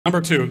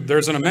Number two,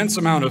 there's an immense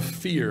amount of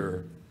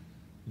fear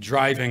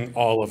driving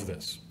all of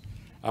this.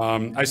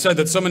 I said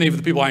that so many of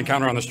the people I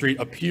encounter on the street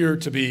appear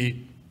to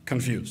be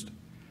confused.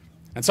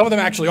 And some of them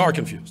actually are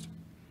confused.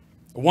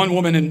 One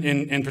woman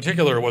in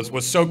particular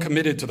was so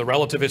committed to the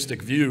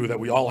relativistic view that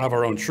we all have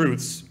our own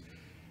truths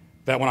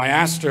that when I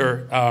asked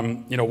her,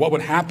 what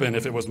would happen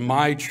if it was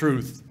my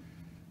truth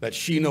that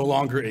she no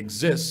longer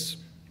exists,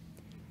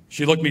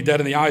 she looked me dead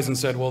in the eyes and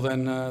said, well,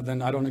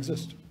 then I don't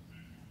exist.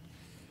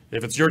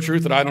 If it's your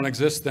truth that I don't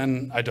exist,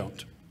 then I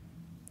don't.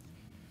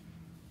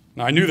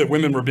 Now, I knew that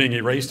women were being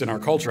erased in our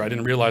culture. I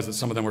didn't realize that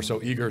some of them were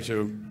so eager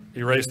to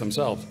erase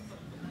themselves.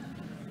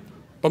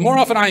 But more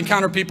often I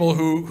encounter people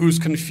whose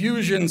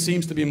confusion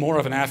seems to be more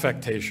of an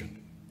affectation.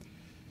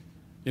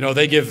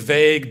 They give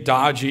vague,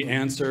 dodgy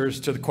answers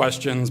to the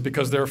questions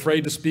because they're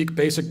afraid to speak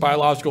basic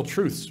biological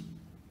truths,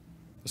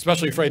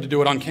 especially afraid to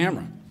do it on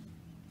camera.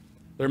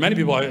 There are many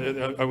people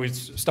we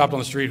stopped on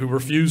the street who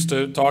refused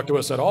to talk to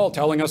us at all,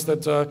 telling us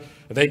that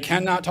they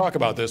cannot talk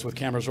about this with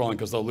cameras rolling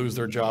because they'll lose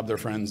their job, their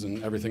friends,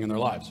 and everything in their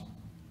lives.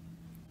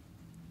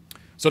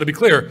 So to be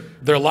clear,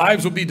 their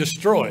lives would be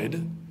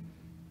destroyed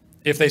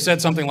if they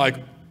said something like,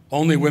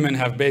 only women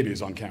have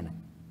babies on camera,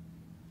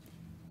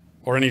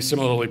 or any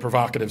similarly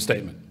provocative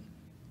statement.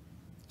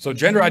 So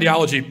gender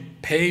ideology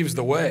paves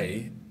the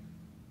way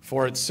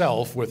for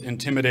itself with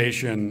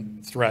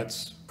intimidation,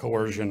 threats,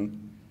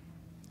 coercion.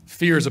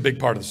 Fear is a big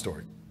part of the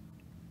story.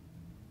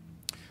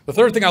 The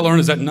third thing I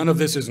learned is that none of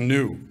this is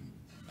new,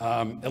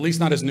 at least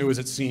not as new as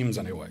it seems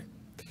anyway.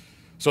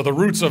 So the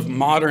roots of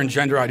modern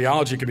gender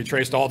ideology can be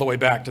traced all the way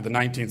back to the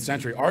 19th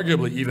century,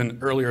 arguably even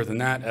earlier than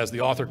that, as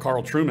the author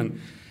Carl Trueman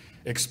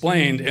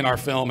explained in our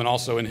film and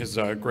also in his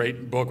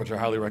great book, which I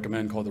highly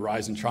recommend, called The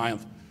Rise and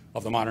Triumph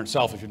of the Modern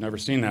Self, if you've never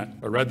seen that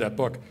or read that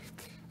book.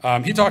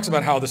 He talks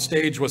about how the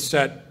stage was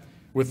set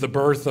with the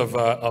birth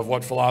of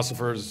what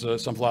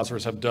some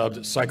philosophers have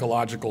dubbed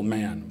psychological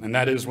man. And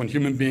that is when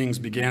human beings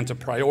began to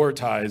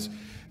prioritize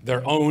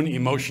their own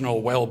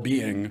emotional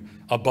well-being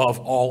above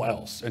all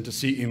else and to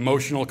see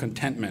emotional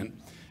contentment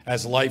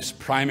as life's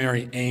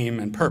primary aim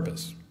and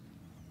purpose.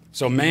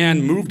 So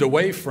man moved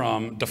away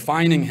from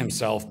defining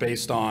himself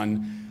based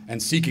on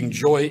and seeking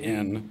joy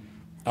in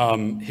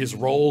his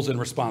roles and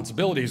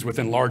responsibilities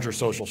within larger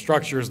social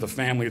structures, the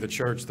family, the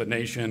church, the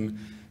nation,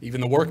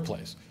 even the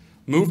workplace.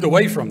 Moved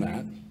away from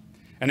that,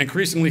 and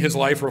increasingly his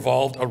life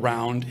revolved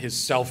around his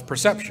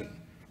self-perception.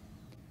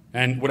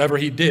 And whatever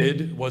he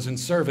did was in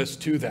service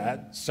to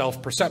that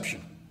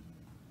self-perception.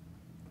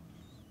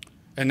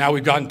 And now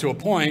we've gotten to a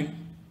point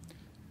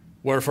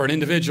where for an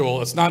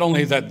individual, it's not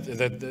only that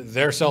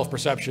their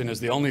self-perception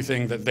is the only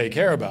thing that they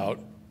care about,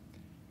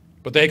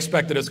 but they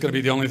expect that it's going to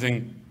be the only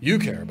thing you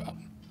care about.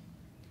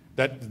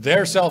 That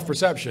their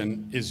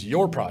self-perception is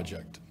your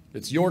project.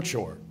 It's your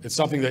chore. It's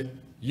something that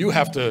you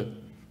have to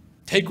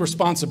take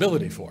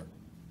responsibility for.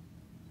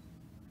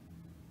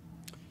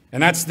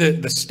 And that's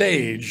the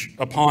stage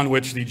upon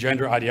which the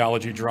gender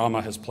ideology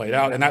drama has played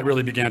out, and that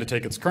really began to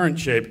take its current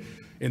shape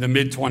in the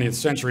mid-20th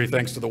century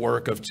thanks to the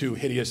work of two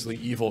hideously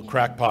evil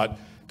crackpot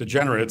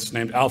degenerates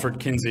named Alfred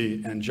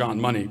Kinsey and John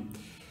Money,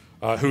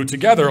 who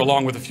together,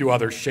 along with a few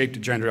others, shaped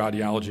gender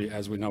ideology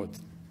as we know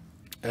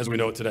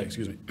it today.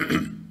 Excuse me.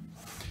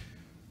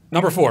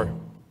 Number 4.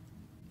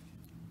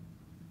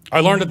 I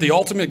learned that the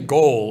ultimate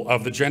goal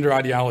of the gender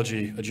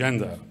ideology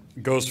agenda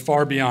goes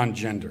far beyond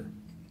gender.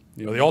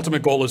 The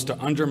ultimate goal is to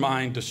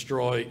undermine,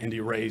 destroy, and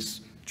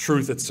erase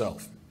truth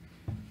itself.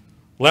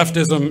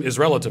 Leftism is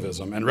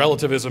relativism, and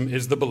relativism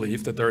is the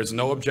belief that there is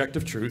no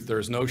objective truth, there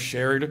is no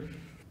shared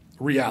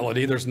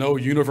reality, there's no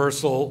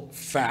universal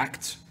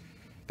fact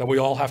that we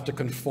all have to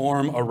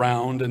conform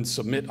around and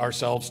submit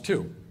ourselves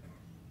to.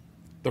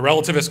 The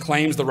relativist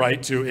claims the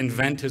right to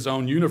invent his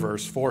own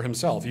universe for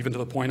himself, even to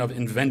the point of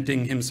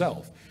inventing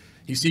himself.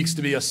 He seeks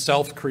to be a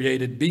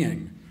self-created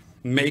being,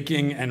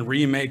 making and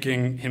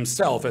remaking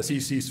himself as he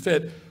sees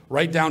fit,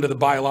 right down to the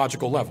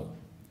biological level.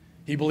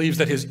 He believes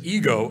that his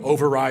ego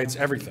overrides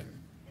everything.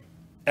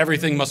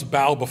 Everything must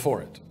bow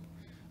before it.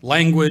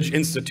 Language,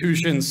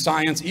 institutions,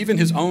 science, even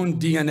his own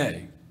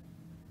DNA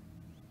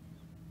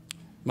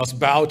must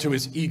bow to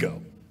his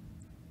ego.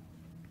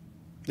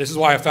 This is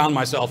why I found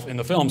myself in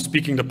the film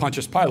speaking to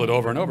Pontius Pilate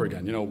over and over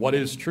again. What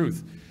is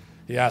truth?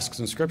 He asks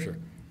in Scripture.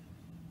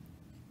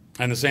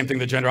 And the same thing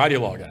the gender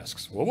ideologue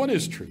asks. Well, what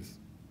is truth?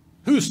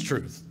 Whose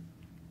truth?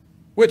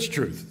 Which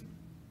truth?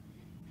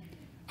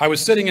 I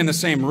was sitting in the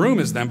same room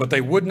as them, but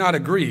they would not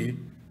agree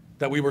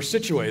that we were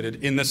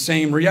situated in the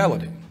same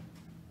reality.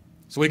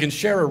 So we can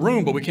share a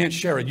room, but we can't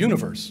share a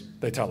universe,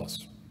 they tell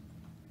us.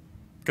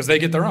 Because they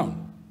get their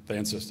own, they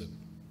insisted.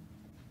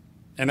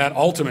 And that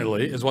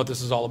ultimately is what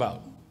this is all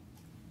about.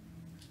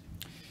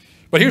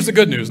 But here's the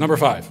good news, number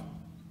 5.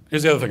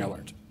 Here's the other thing I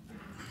learned.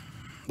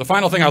 The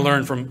final thing I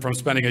learned from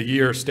spending a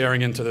year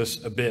staring into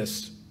this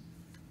abyss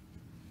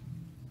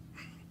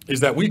is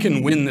that we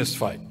can win this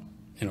fight.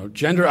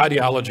 Gender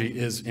ideology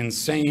is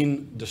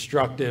insane,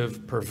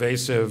 destructive,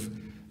 pervasive,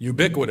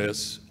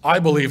 ubiquitous. I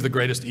believe the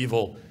greatest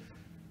evil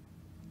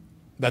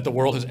that the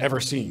world has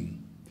ever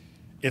seen.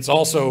 It's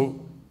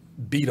also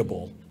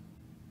beatable.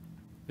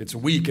 It's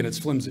weak and it's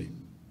flimsy.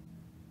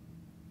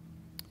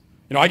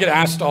 You know, I get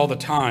asked all the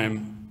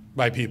time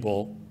by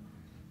people,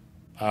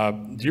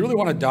 do you really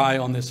want to die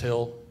on this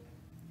hill?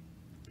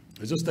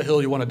 Is this the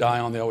hill you want to die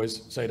on? They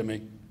always say to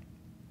me.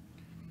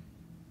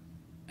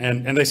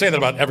 And they say that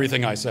about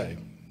everything I say.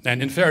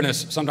 And in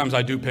fairness, sometimes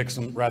I do pick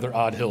some rather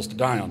odd hills to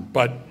die on.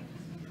 But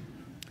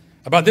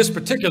about this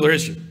particular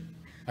issue,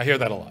 I hear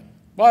that a lot.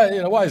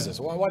 Why is this?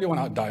 Why do you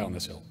want to die on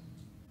this hill?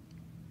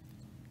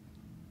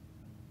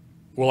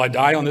 Will I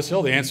die on this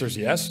hill? The answer is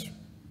yes.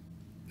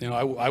 You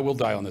know, I will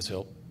die on this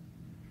hill.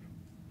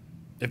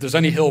 If there's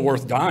any hill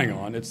worth dying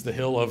on, it's the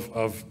hill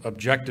of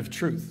objective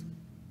truth.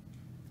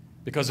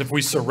 Because if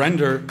we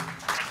surrender...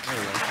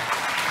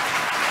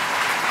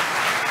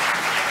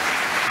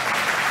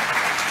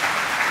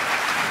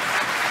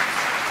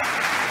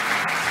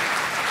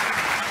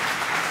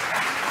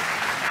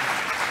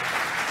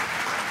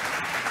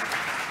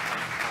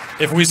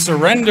 If we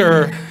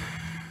surrender,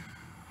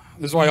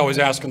 this is why I always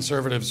ask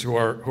conservatives who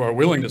are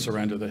willing to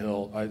surrender the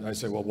hill, I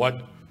say, well,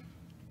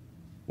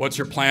 what's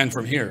your plan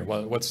from here?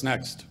 What's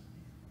next?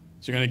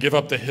 So you're going to give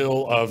up the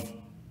hill of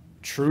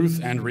truth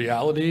and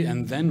reality,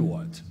 and then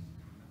what?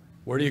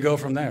 Where do you go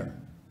from there?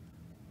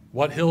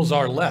 What hills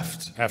are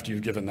left after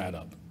you've given that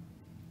up?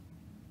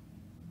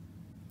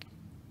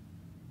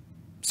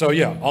 So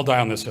yeah, I'll die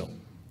on this hill.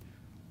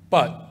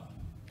 But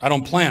I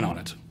don't plan on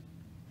it.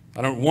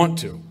 I don't want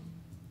to.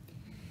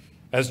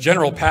 As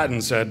General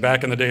Patton said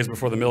back in the days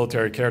before the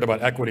military cared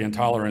about equity and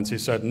tolerance, he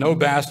said, no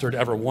bastard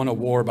ever won a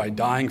war by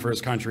dying for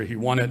his country. He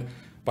won it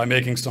by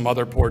making some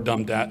other poor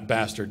dumb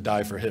bastard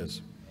die for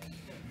his.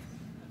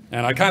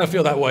 And I kind of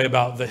feel that way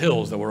about the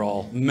hills that we're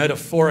all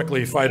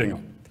metaphorically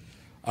fighting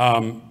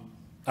on.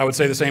 I would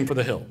say the same for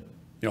the hill.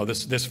 You know,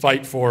 this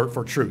fight for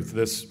truth,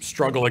 this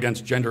struggle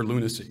against gender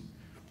lunacy.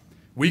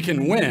 We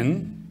can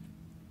win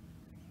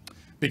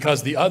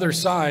because the other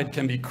side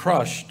can be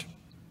crushed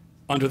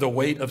under the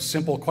weight of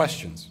simple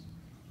questions.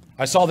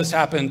 I saw this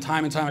happen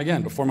time and time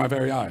again before my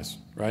very eyes,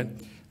 right?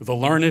 The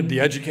learned, the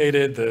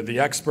educated, the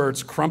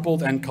experts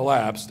crumpled and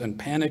collapsed and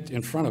panicked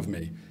in front of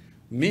me.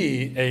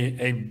 Me,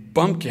 a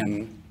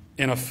bumpkin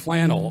in a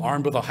flannel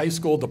armed with a high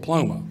school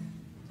diploma.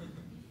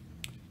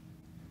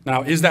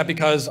 Now, is that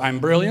because I'm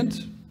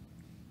brilliant?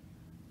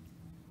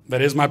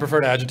 That is my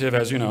preferred adjective,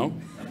 as you know.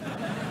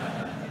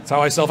 That's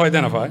how I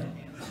self-identify.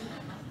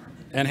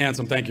 And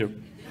handsome, thank you.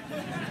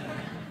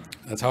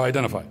 That's how I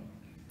identify.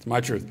 It's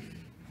my truth.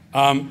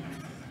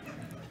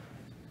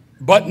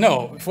 But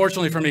no,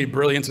 fortunately for me,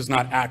 brilliance is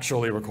not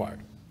actually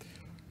required.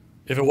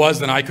 If it was,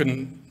 then I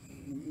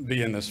couldn't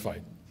be in this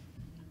fight.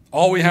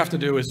 All we have to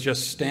do is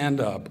just stand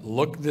up,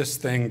 look this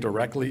thing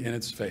directly in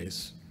its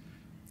face,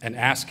 and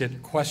ask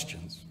it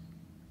questions.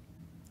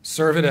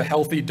 Serve it a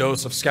healthy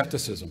dose of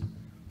skepticism.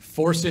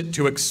 Force it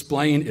to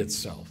explain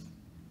itself.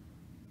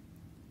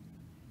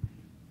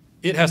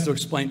 It has to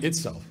explain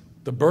itself.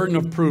 The burden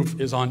of proof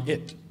is on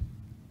it.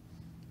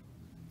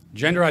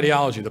 Gender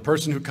ideology, the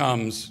person who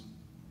comes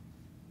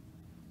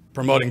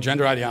promoting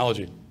gender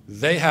ideology,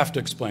 they have to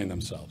explain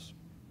themselves.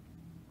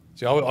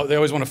 See, they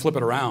always want to flip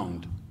it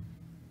around.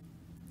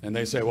 And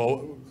they say,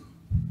 well,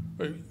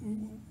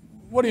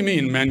 what do you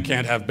mean men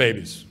can't have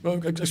babies?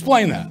 Well,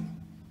 explain that.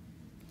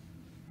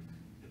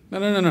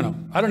 No.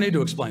 I don't need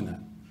to explain that.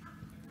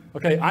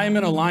 Okay, I am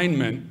in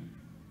alignment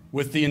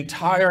with the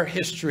entire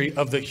history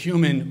of the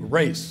human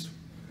race.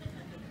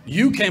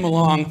 You came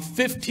along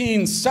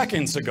 15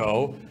 seconds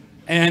ago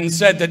and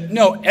said that,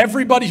 no,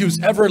 everybody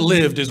who's ever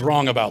lived is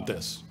wrong about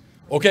this.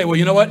 Okay, well,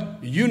 you know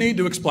what? You need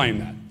to explain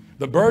that.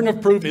 The burden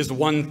of proof is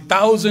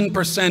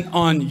 1,000%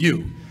 on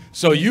you.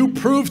 So you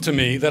prove to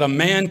me that a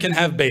man can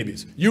have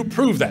babies. You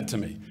prove that to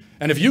me.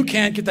 And if you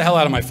can't, get the hell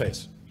out of my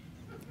face.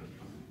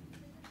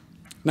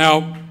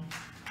 Now,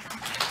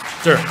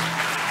 sir,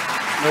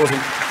 that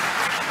wasn't...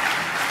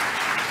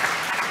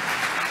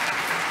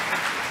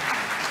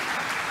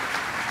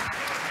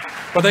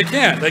 But they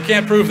can't. They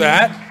can't prove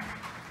that.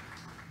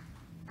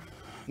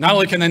 Not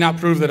only can they not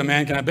prove that a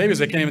man can have babies,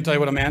 they can't even tell you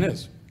what a man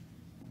is.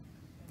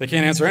 They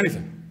can't answer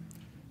anything.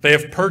 They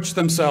have perched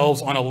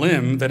themselves on a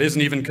limb that isn't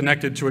even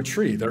connected to a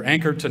tree. They're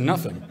anchored to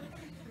nothing.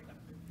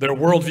 Their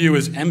worldview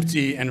is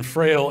empty and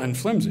frail and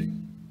flimsy.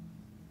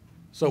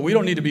 So we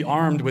don't need to be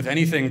armed with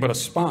anything but a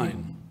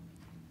spine.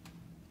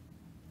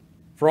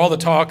 For all the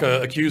talk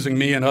accusing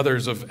me and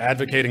others of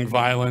advocating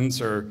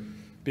violence or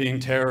being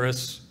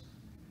terrorists,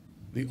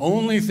 the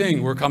only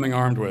thing we're coming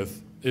armed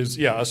with is,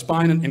 a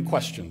spine and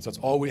questions. That's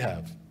all we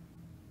have.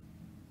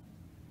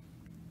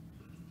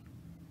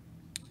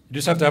 You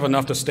just have to have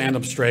enough to stand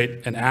up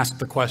straight and ask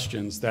the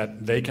questions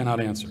that they cannot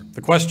answer. The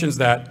questions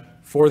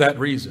that, for that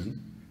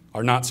reason,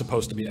 are not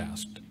supposed to be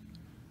asked.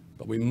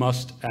 But we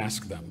must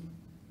ask them.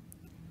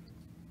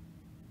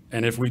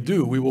 And if we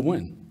do, we will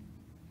win.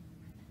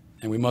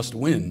 And we must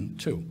win,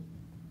 too.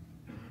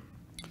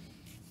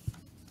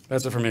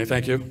 That's it for me.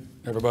 Thank you,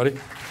 everybody.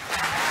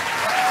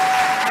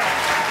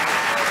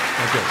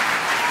 Thank you.